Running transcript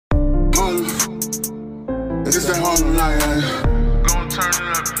that Harlem light. Gon' turn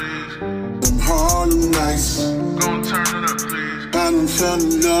it up, please. Them Harlem nights. Gon' turn it up, please. I done fell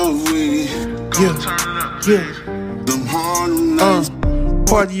in love with it. Gon' turn it up, please. Them Harlem nights.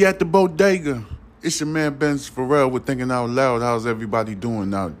 Party at the bodega. It's your man Ben Pharrell with Thinking Out Loud. How's everybody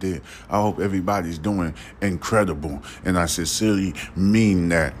doing out there? I hope everybody's doing incredible, and I sincerely mean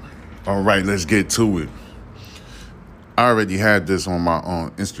that. All right, let's get to it. I already had this on my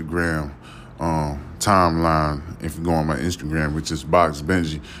Instagram timeline. If you go on my Instagram, which is Box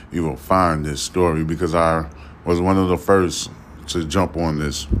Benji, you will find this story because I was one of the first to jump on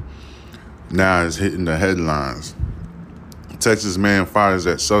this. Now it's hitting the headlines. Texas man fires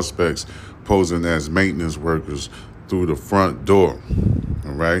at suspects posing as maintenance workers through the front door.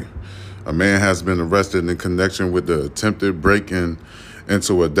 All right. A man has been arrested in connection with the attempted break-in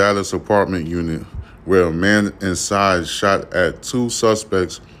into a Dallas apartment unit where a man inside shot at two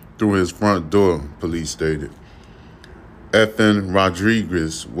suspects through his front door, police stated. Ethan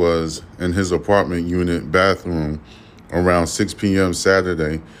Rodriguez was in his apartment unit bathroom around 6 p.m.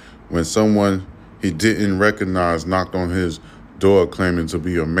 Saturday when someone he didn't recognize knocked on his door claiming to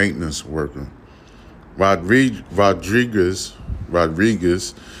be a maintenance worker. Rodriguez,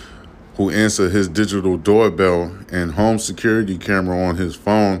 who answered his digital doorbell and home security camera on his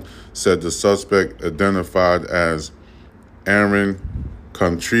phone, said the suspect, identified as Aaron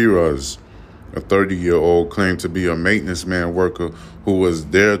Contreras, a 30-year-old, claimed to be a maintenance man worker who was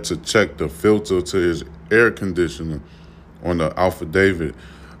there to check the filter to his air conditioner on the affidavit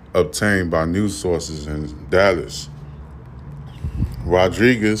obtained by news sources in Dallas.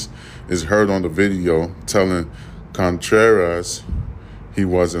 Rodriguez is heard on the video telling Contreras he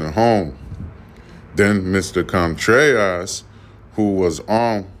wasn't home. Then Mr. Contreras, who was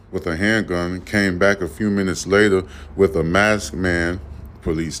armed with a handgun, came back a few minutes later with a masked man,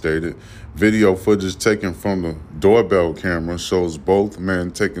 police stated. Video footage taken from the doorbell camera shows both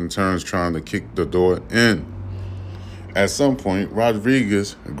men taking turns trying to kick the door in. At some point,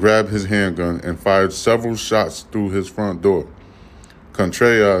 Rodriguez grabbed his handgun and fired several shots through his front door.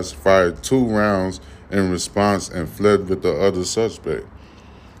 Contreras fired 2 rounds in response and fled with the other suspect.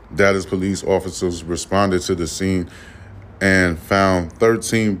 Dallas police officers responded to the scene and found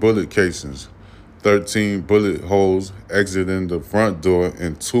 13 bullet casings, 13 bullet holes exiting the front door,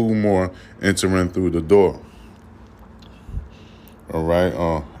 and 2 more entering through the door. All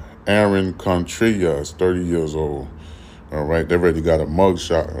right, Aaron Contreras, 30 years old. All right, they already got a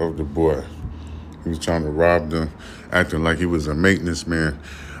mugshot of the boy. He was trying to rob them, acting like he was a maintenance man.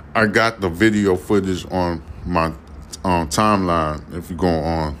 I got the video footage on my timeline. If you go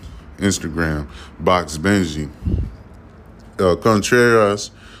on Instagram, Box Benji.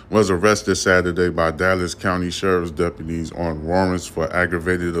 Contreras was arrested Saturday by Dallas County Sheriff's deputies on warrants for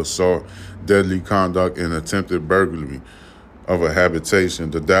aggravated assault, deadly conduct, and attempted burglary of a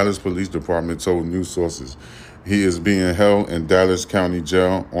habitation. The Dallas Police Department told news sources he is being held in Dallas County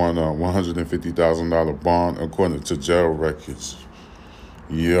Jail on a $150,000 bond, according to jail records.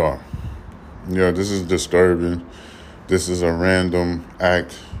 Yeah, this is disturbing. This is a random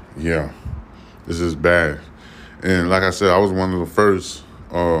act. Yeah, this is bad. And like I said, I was one of the first,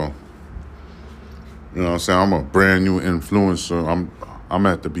 you know what I'm saying? I'm a brand new influencer. I'm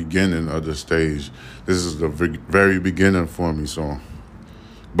at the beginning of the stage. This is the very beginning for me.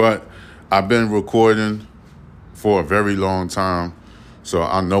 But I've been recording for a very long time, so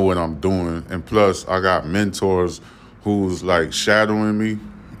I know what I'm doing. And plus, I got mentors who's like shadowing me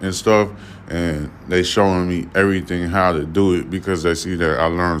and stuff, and they showing me everything how to do it because they see that I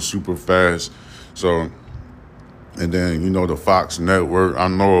learn super fast. So, and then, the Fox Network, I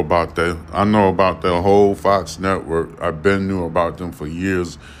know about that. I know about the whole Fox Network. I've been knew about them for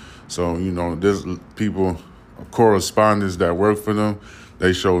years. So, there's people, correspondents that work for them.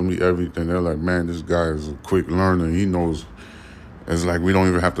 They showed me everything. They're like, man, this guy is a quick learner. He knows. It's like we don't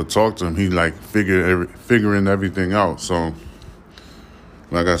even have to talk to him. He like figuring everything out. So,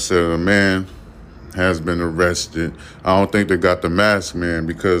 like I said, a man has been arrested. I don't think they got the masked man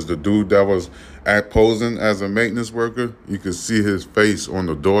because the dude that was posing as a maintenance worker, you could see his face on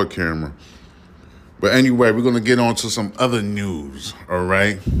the door camera. But anyway, we're going to get on to some other news, all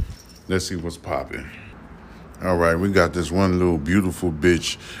right? Let's see what's popping. All right, we got this one little beautiful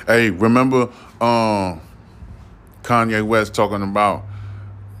bitch. Hey, remember Kanye West talking about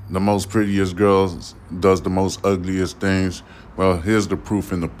the most prettiest girls does the most ugliest things? Well, here's the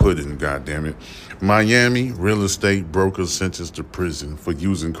proof in the pudding, goddammit. Miami real estate broker sentenced to prison for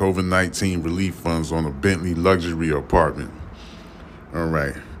using COVID-19 relief funds on a Bentley luxury apartment. All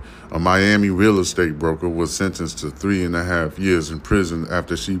right. A Miami real estate broker was sentenced to 3.5 years in prison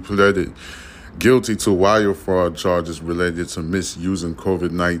after she pleaded guilty to wire fraud charges related to misusing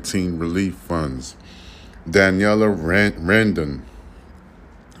COVID-19 relief funds. Daniela Rendon,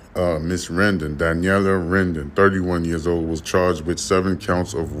 Miss Rendon, Daniela Rendon, 31 years old, was charged with 7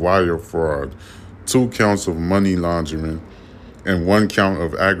 counts of wire fraud, 2 counts of money laundering, and 1 count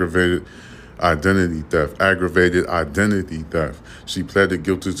of aggravated identity theft. She pleaded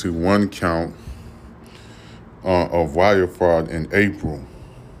guilty to 1 count of wire fraud in April.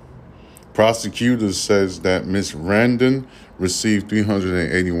 Prosecutors says that Ms. Rendon received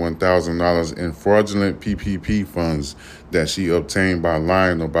 $381,000 in fraudulent PPP funds that she obtained by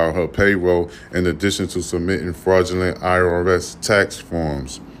lying about her payroll in addition to submitting fraudulent IRS tax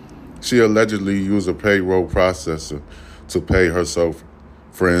forms. She allegedly used a payroll processor to pay herself,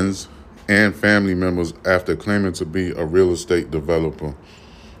 friends, and family members after claiming to be a real estate developer.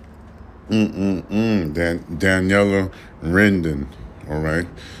 Daniela Rendon. All right.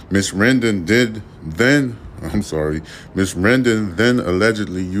 Miss Rendon then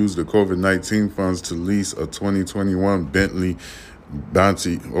allegedly used the COVID-19 funds to lease a 2021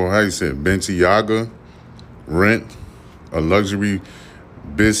 Balenciaga, rent a luxury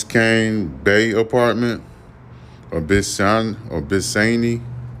Biscayne Bay apartment, or Biscayne.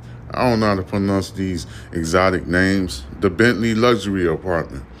 I don't know how to pronounce these exotic names. The Bentley luxury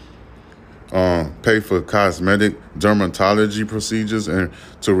apartment. Pay for cosmetic dermatology procedures and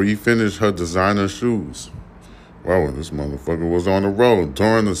to refinish her designer shoes. Wow, this motherfucker was on the road.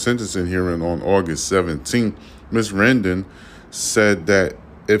 During the sentencing hearing on August 17th, Ms. Rendon said that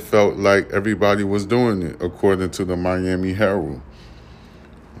it felt like everybody was doing it, according to the Miami Herald.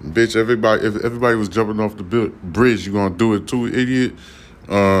 Bitch, if everybody was jumping off the bridge, you gonna do it too, idiot?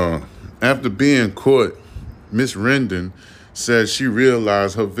 After being caught, Ms. Rendon said she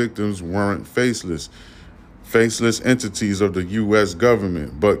realized her victims weren't faceless entities of the U.S.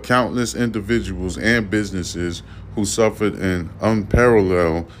 government, but countless individuals and businesses who suffered an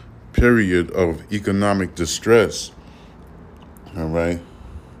unparalleled period of economic distress. All right.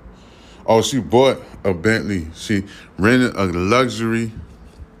 Oh, she bought a Bentley. She rented a luxury.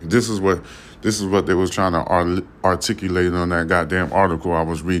 This is what they was trying to articulate on that goddamn article I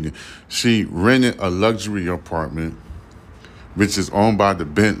was reading. She rented a luxury apartment, which is owned by the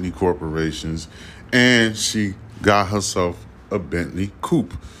Bentley corporations, and she got herself a Bentley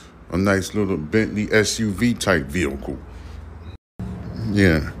coupe, a nice little Bentley SUV type vehicle.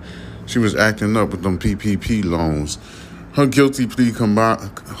 Yeah, she was acting up with them PPP loans. Her guilty plea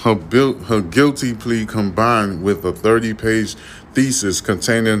combined with a 30-page thesis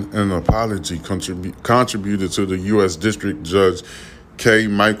containing an apology contributed to the U.S. District Judge K.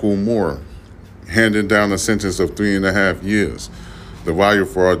 Michael Moore, handing down a sentence of 3.5 years. The wire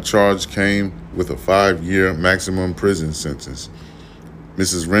fraud charge came with a 5-year maximum prison sentence.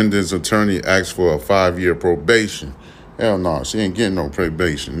 Mrs. Rendon's attorney asked for a 5-year probation. Hell no, she ain't getting no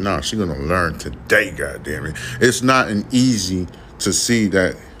probation. No, she gonna learn today, goddammit. It's not an easy to see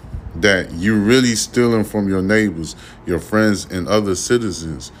that you really stealing from your neighbors, your friends, and other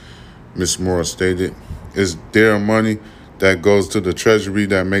citizens, Ms. Moore stated. It's their money that goes to the Treasury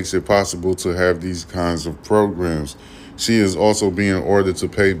that makes it possible to have these kinds of programs. She is also being ordered to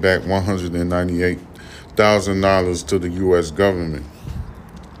pay back $198,000 to the U.S. government.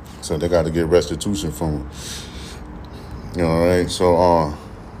 So they got to get restitution from her. All right, so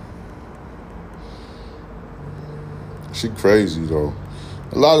she crazy though.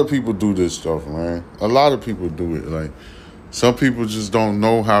 A lot of people do this stuff, man. A lot of people do it. Like, some people just don't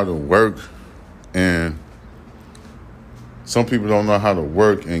know how to work, and some people don't know how to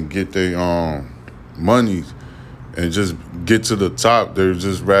work and get their money and just get to the top. They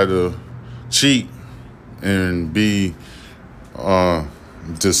just rather cheat and be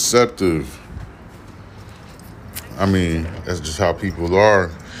deceptive. I mean, that's just how people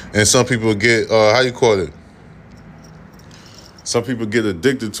are. And some people get, some people get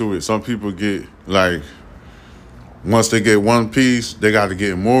addicted to it. Some people get, like, once they get one piece, they got to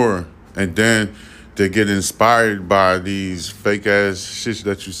get more. And then they get inspired by these fake-ass shit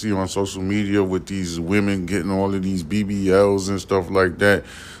that you see on social media with these women getting all of these BBLs and stuff like that.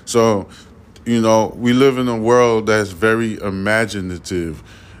 So, you know, we live in a world that's very imaginative,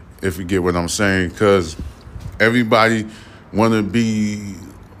 if you get what I'm saying, because everybody want to be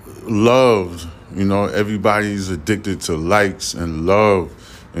loved. You know, everybody's addicted to likes and love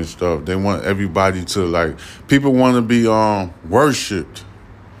and stuff. They want everybody to, like, people want to be worshipped.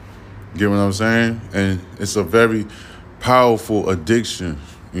 Get what I'm saying? And it's a very powerful addiction.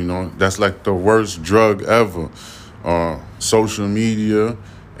 You know, that's like the worst drug ever. Social media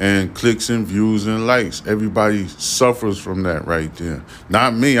and clicks and views and likes. Everybody suffers from that right there.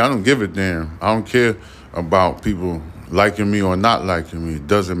 Not me. I don't give a damn. I don't care about people liking me or not liking me. It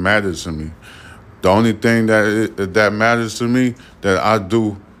doesn't matter to me. The only thing that matters to me, that I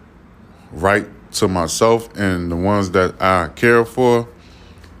do right to myself and the ones that I care for,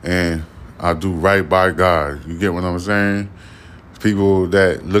 and I do right by God. You get what I'm saying? People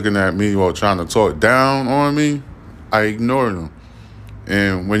that looking at me or trying to talk down on me, I ignore them.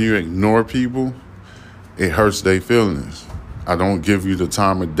 And when you ignore people, it hurts their feelings. I don't give you the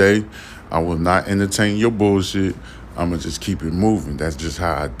time of day. I will not entertain your bullshit. I'm going to just keep it moving. That's just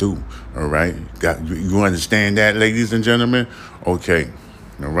how I do. All right? You understand that, ladies and gentlemen? Okay.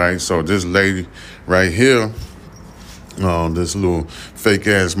 All right? So this lady right here, this little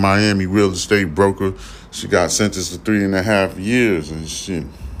fake-ass Miami real estate broker, she got sentenced to 3.5 years and shit.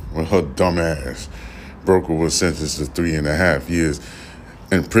 Well, her dumb ass broker was sentenced to 3.5 years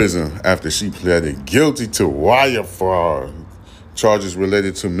in prison after she pleaded guilty to wire fraud charges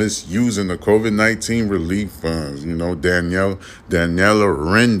related to misusing the COVID-19 relief funds. You know, Daniela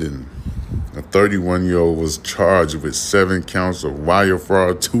Rendon, a 31-year-old, was charged with 7 counts of wire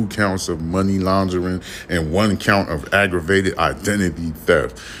fraud, 2 counts of money laundering, and 1 count of aggravated identity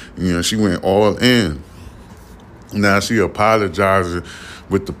theft. You know, she went all in. Now she apologizing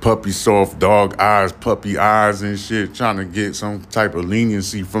with the puppy soft dog eyes, puppy eyes and shit, trying to get some type of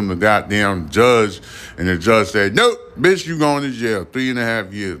leniency from the goddamn judge. And the judge said, nope, bitch, you going to jail.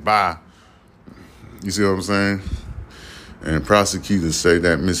 3.5 years. Bye. You see what I'm saying? And prosecutors say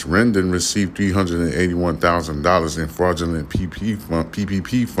that Ms. Rendon received $381,000 in fraudulent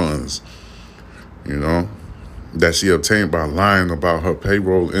PPP funds, you know, that she obtained by lying about her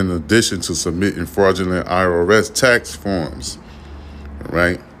payroll in addition to submitting fraudulent IRS tax forms.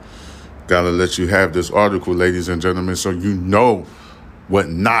 Right? Gotta let you have this article, ladies and gentlemen, so you know what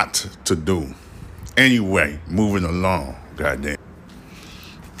not to do. Anyway, moving along. Goddamn.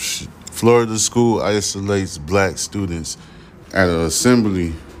 Florida school isolates black students at an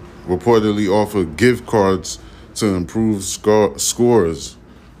assembly, reportedly offered gift cards to improve scores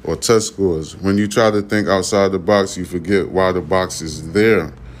or test scores. When you try to think outside the box, you forget why the box is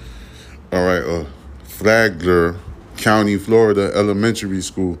there. All right, Flagler County, Florida elementary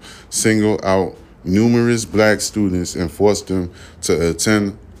school singled out numerous black students and forced them to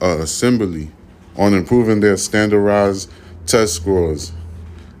attend an assembly on improving their standardized test scores,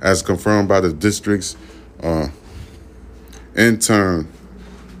 as confirmed by the district's intern.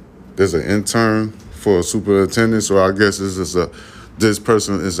 There's an intern for a superintendent, so I guess this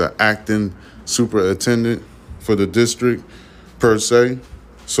person is an acting superintendent for the district per se.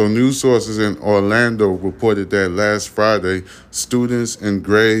 So news sources in Orlando reported that last Friday, students in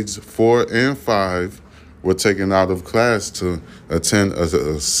grades 4 and 5 were taken out of class to attend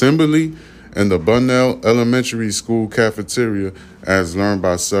an assembly in the Bunnell Elementary School cafeteria, as learned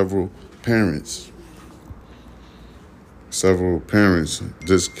by several parents.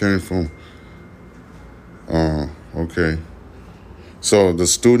 This came from, okay. So the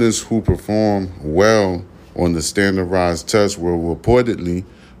students who performed well on the standardized tests were reportedly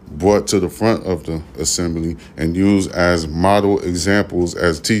brought to the front of the assembly and used as model examples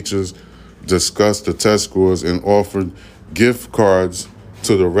as teachers discussed the test scores and offered gift cards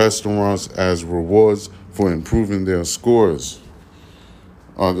to the restaurants as rewards for improving their scores.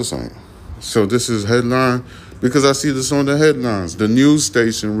 Oh, this ain't. So this is headline, because I see this on the headlines. The news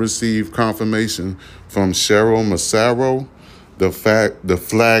station received confirmation from Cheryl Massaro, the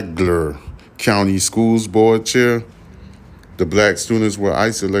Flagler County Schools Board chair. The black students were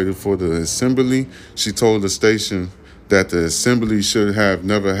isolated for the assembly. She told the station that the assembly should have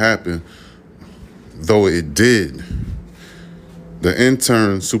never happened, though it did. The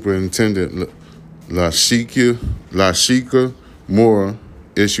intern superintendent, Lashika Moore,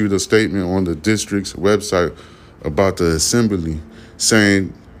 issued a statement on the district's website about the assembly,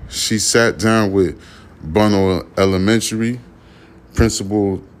 saying she sat down with Bunnell Elementary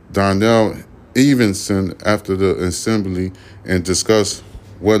Principal Donnell Evenson after the assembly and discussed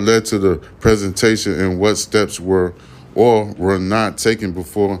what led to the presentation and what steps were or were not taken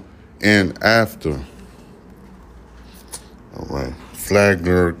before and after. All right.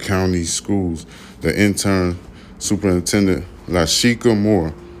 Flagler County Schools, the intern superintendent, Lashika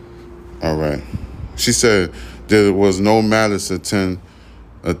Moore. All right. She said there was no malice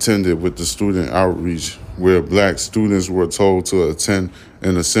attended with the student outreach, where black students were told to attend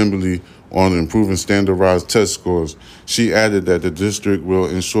an assembly on improving standardized test scores. She added that the district will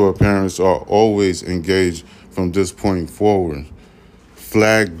ensure parents are always engaged from this point forward.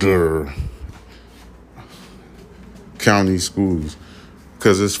 Flagler County Schools.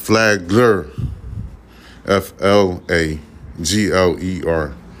 because it's Flagler, Flagler.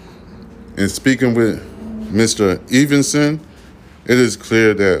 And speaking with Mr. Evenson, it is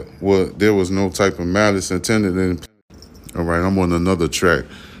clear that there was no type of malice intended in. All right, I'm on another track.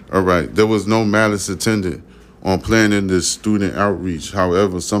 All right, there was no malice intended on planning this student outreach.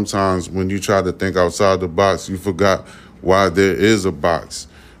 However, sometimes when you try to think outside the box, you forgot why there is a box.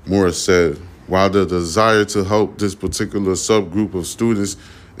 Morris said, while the desire to help this particular subgroup of students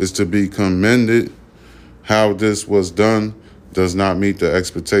is to be commended, how this was done does not meet the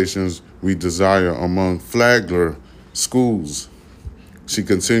expectations we desire among Flagler schools. She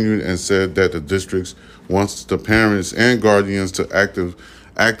continued and said that the district wants the parents and guardians to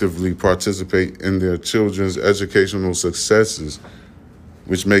actively participate in their children's educational successes,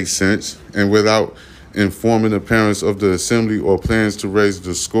 which makes sense, and without informing the parents of the assembly or plans to raise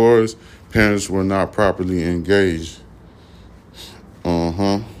the scores, parents were not properly engaged.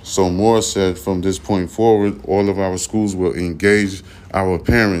 So Moore said from this point forward, all of our schools will engage our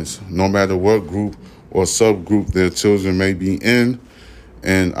parents, no matter what group or subgroup their children may be in,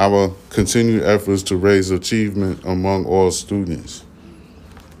 and our continued efforts to raise achievement among all students.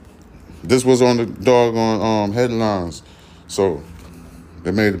 This was on the doggone headlines, so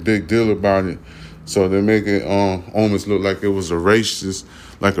they made a big deal about it. So they make it almost look like it was a racist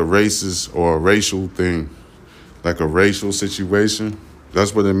or a racial thing, like a racial situation.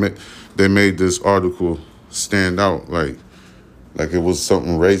 That's what they made this article stand out like it was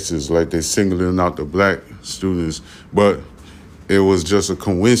something racist, like they singling out the black students, but it was just a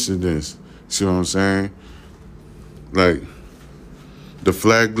coincidence. See what I'm saying? Like the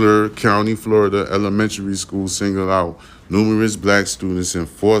Flagler County, Florida elementary school singled out numerous black students and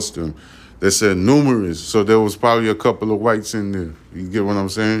forced them. They said numerous, so there was probably a couple of whites in there. You get what I'm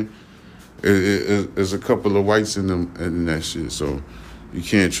saying? There's a couple of whites in them in that shit, so you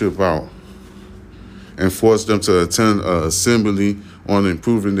can't trip out. And forced them to attend an assembly on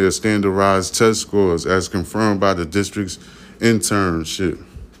improving their standardized test scores as confirmed by the district's internship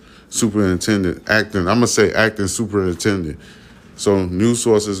superintendent, acting superintendent. So news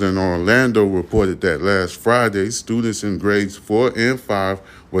sources in Orlando reported that last Friday, students in grades 4 and 5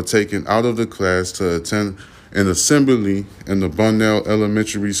 were taken out of the class to attend an assembly in the Bunnell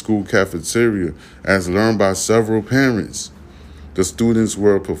Elementary School cafeteria, as learned by several parents. The students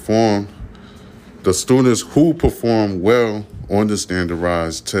who performed well on the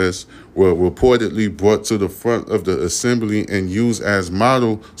standardized tests were reportedly brought to the front of the assembly and used as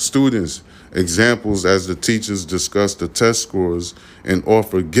model students, examples as the teachers discussed the test scores and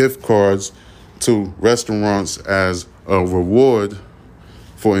offered gift cards to restaurants as a reward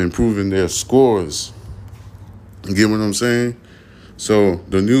for improving their scores. You get what I'm saying? So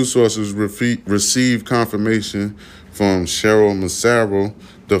the news sources received confirmation from Cheryl Massaro,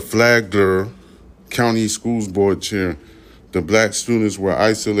 the Flagler County Schools Board chair. The black students were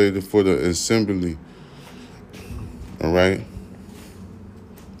isolated for the assembly. All right?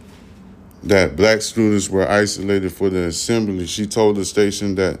 That black students were isolated for the assembly. She told the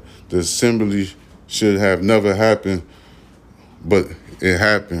station that the assembly should have never happened, but it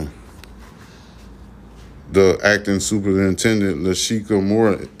happened. The acting superintendent, Lashika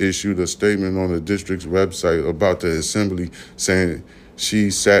Moore, issued a statement on the district's website about the assembly, saying she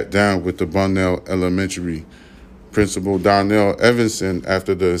sat down with the Bunnell Elementary Principal Donnell Evanson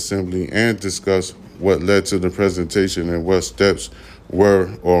after the assembly and discussed what led to the presentation and what steps were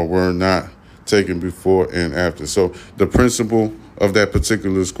or were not taken before and after. So the principal of that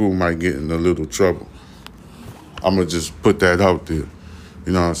particular school might get in a little trouble. I'm going to just put that out there.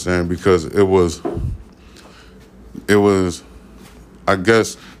 You know what I'm saying? Because it was, I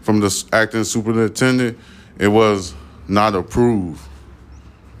guess, from the acting superintendent, it was not approved.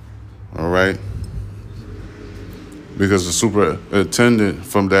 All right? Because the superintendent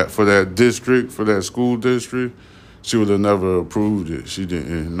for that school district, she would have never approved it. She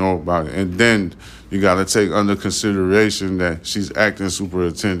didn't know about it. And then you got to take under consideration that she's acting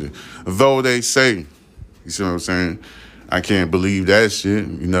superintendent. Though they say, you see what I'm saying? I can't believe that shit.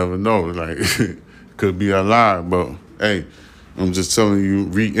 You never know. Like, could be a lie. But, hey, I'm just telling you,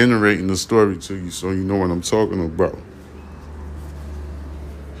 reiterating the story to you so you know what I'm talking about.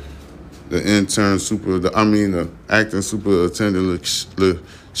 The acting superintendent,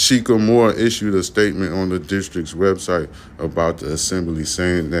 Lashika Moore, issued a statement on the district's website about the assembly,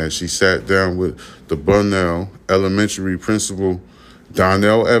 saying that she sat down with the Bunnell Elementary Principal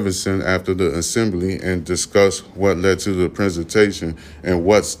Donnell Evanson after the assembly and discussed what led to the presentation and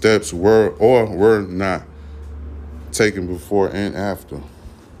what steps were or were not taken before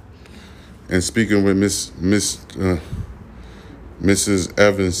Mrs.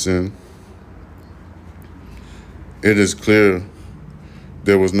 Evanson, it is clear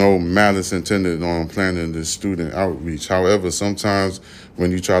there was no malice intended on planning this student outreach. However, sometimes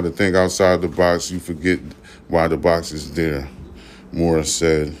when you try to think outside the box, you forget why the box is there, Morris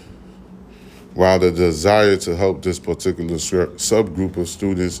said. While the desire to help this particular subgroup of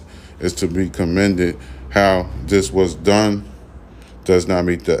students is to be commended, how this was done does not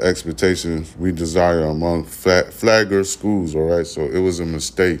meet the expectations we desire among flagger schools, all right? So it was a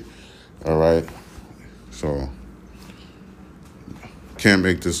mistake, all right? So can't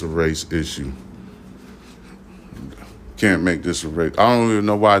make this a race issue. Can't make this a race. I don't even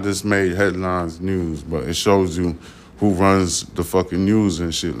know why this made headlines news, but it shows you who runs the fucking news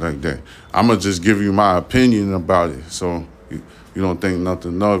and shit like that. I'm going to just give you my opinion about it so you don't think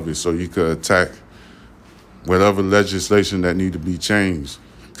nothing of it, so you could attack whatever legislation that need to be changed.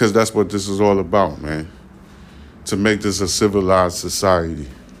 Because that's what this is all about, man. To make this a civilized society,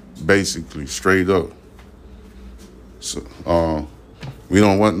 basically, straight up. So, we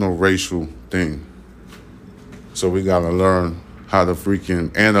don't want no racial thing. So we got to learn how to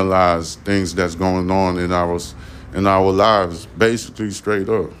freaking analyze things that's going on in our lives, basically, straight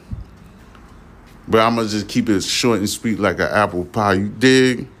up. But I'm going to just keep it short and sweet like an apple pie. You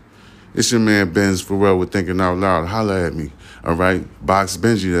dig? It's your man, Benz Pharrell with Thinking Out Loud. Holla at me, all right? Box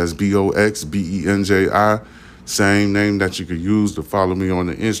Benji, that's BoxBenji. Same name that you could use to follow me on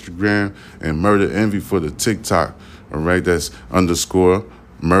the Instagram, and Murder Envy for the TikTok, all right? That's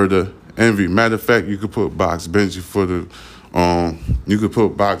 _Murder Envy. Matter of fact, you could put Box Benji for the,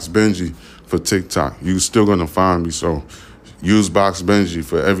 Box Benji for TikTok. You still gonna find me, so use Box Benji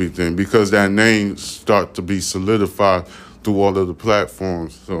for everything because that name start to be solidified through all of the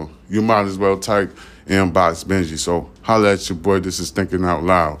platforms. So you might as well type in Box Benji. So holla at your boy. This is Thinking Out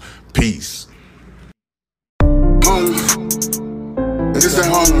Loud. Peace. It's that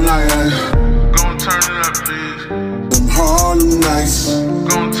Harlem night. Gon' turn it up, please. Them Harlem nights.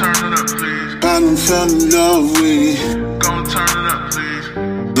 Gon' turn it up, please. I done fell in love with. Gon' turn it up, please.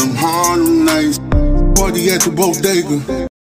 Them Harlem nights. Party at the Bodega.